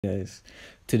Guys,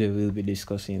 today we'll be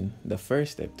discussing the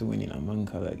first step to winning a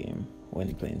mancala game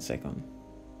when playing second.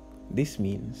 This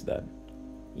means that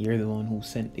you're the one who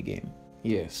sent the game.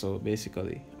 Yeah, so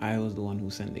basically, I was the one who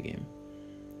sent the game.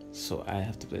 So I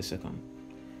have to play second.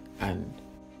 And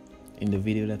in the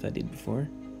video that I did before,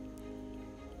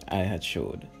 I had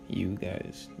showed you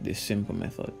guys this simple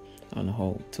method on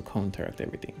how to counteract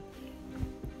everything.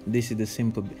 This is the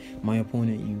simple, my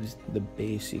opponent used the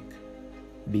basic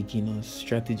beginner's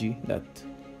strategy that,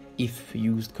 if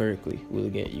used correctly, will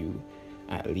get you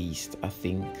at least, I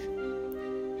think,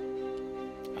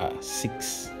 a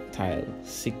 6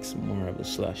 marble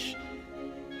slash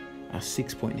a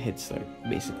 6-point head start,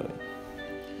 basically.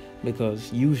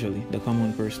 Because usually the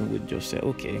common person would just say,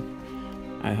 okay,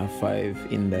 I have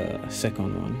 5 in the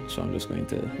second one, so I'm just going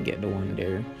to get the one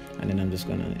there, and then I'm just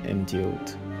gonna empty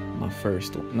out my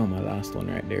last one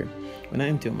right there. When I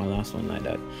empty out my last one like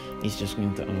that, it's just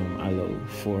going to allow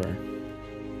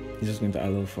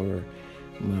for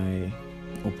my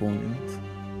opponent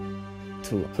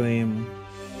to claim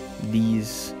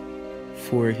these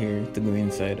 4 here to go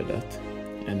inside of that,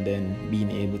 and then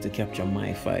being able to capture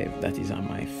my 5 that is on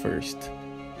my first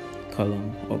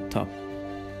column up top.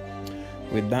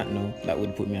 With that now, that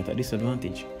would put me at a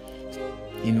disadvantage.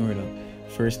 In order,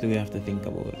 firstly, we have to think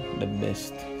about the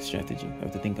best strategy. We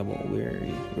have to think about where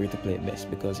to play it best,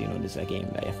 because you know this is a game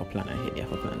that you have to plan ahead, you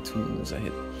have to plan 2 moves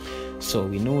ahead. So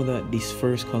we know that this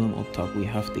first column up top, we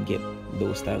have to get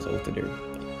those tiles out of there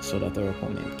so that our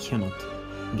opponent cannot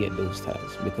get those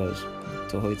tiles, because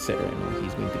to how it's set right now,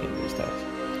 he's going to get those tiles.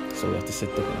 So we have to set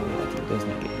up in a way that he does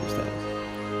not get those tiles.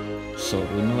 So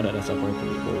we know that that's a part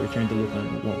of it, but we're trying to look at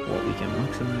what we can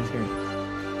maximize here.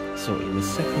 So in the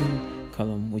second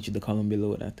column, which is the column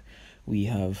below that, we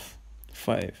have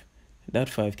 5. That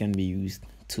 5 can be used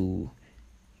to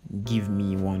give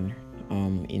me one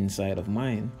inside of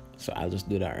mine. So I'll just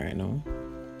do that right now.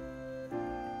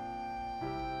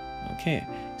 Okay,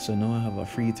 so now I have a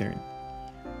free turn.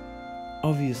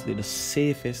 Obviously, the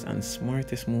safest and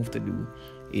smartest move to do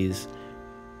is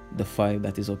the 5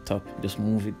 that is up top, just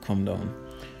move it, come down.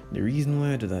 The reason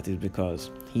why I do that is because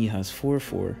he has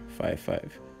 4-4, 5-5.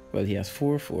 Well, he has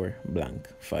 4-4 blank,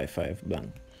 5-5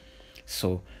 blank.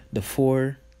 So the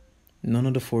 4, none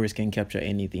of the 4s can capture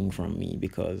anything from me,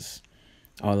 because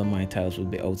all of my tiles will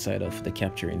be outside of the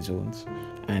capturing zones.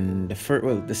 And the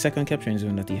second capturing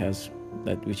zone that he has,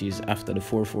 which is after the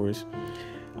 4-4s,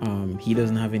 he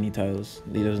doesn't have any tiles.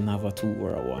 He doesn't have a 2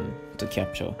 or a 1 to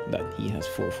capture that. He has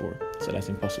 4-4, so that's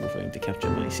impossible for him to capture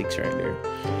my 6 right there.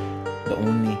 The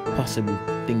only possible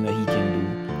thing that he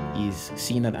can do is,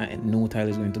 seeing that no tile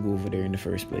is going to go over there in the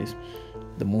first place,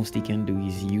 the most he can do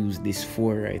is use this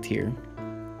 4 right here,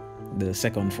 the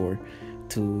second 4,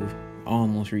 to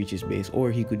almost reach his base, or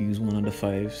he could use one of the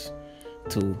 5s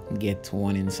to get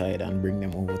one inside and bring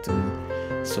them over to me.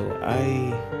 So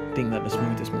I think that the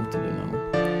smartest move to do now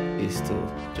is to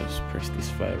just press this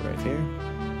 5 right here.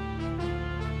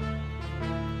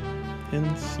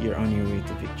 Hence, you're on your way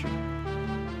to victory.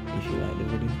 If you like the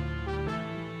video,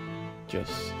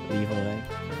 just leave a like,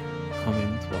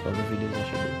 comment what other videos I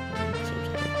should do, and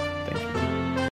subscribe. Thank you.